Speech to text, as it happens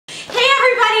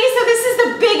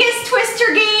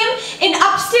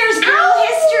upstairs girl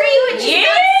history, which is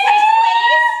about to take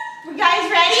place. You guys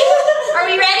ready? Are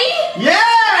we ready?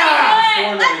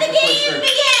 Yeah! Let the game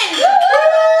begin!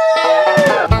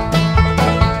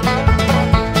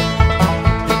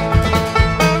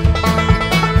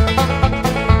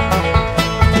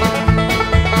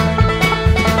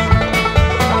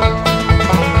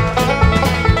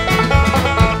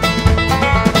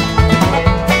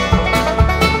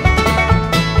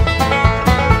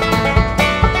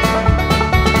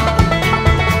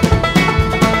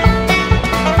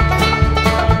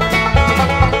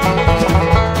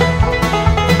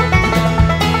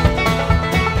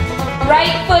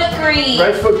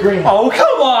 Right foot green. Oh,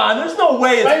 come on. There's no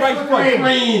way it's right foot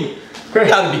green. You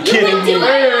gotta be kidding me.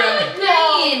 Wait a minute.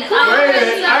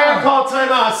 I gotta call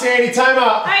timeout. Sandy,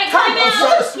 timeout. Alright,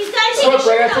 timeout. He's gotta take his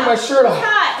I gotta shirt take my off. shirt off.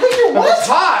 What? It's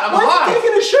hot. I'm hot. Why are you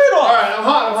taking his shirt off? Alright, I'm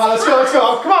hot. Let's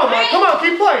go. Come on, Mutt. Come on,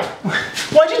 keep playing.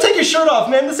 Why'd you take your shirt off,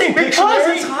 man? This ain't Because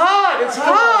Pictionary. it's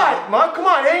hot. Mutt, come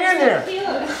on, hang in there.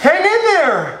 Hang in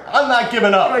there. I'm not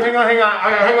giving up. Hang on.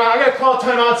 I gotta call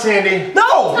timeout, Sandy.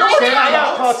 No! Sandy, I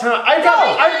gotta call timeout.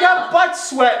 I've got butt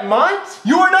sweat, Mutt.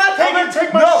 You are not taking. I'm gonna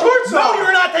take my shorts off. No,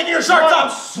 you're not taking your shorts I'm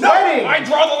off. sweating. No, I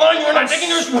draw the line. You're not taking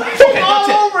your shorts.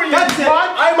 All over you, That's it. Mutt.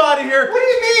 I'm out of here. What do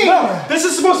you mean? No, this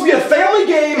is supposed to be a family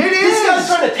game. It This is. guy's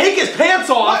trying to take his pants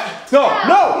off. No.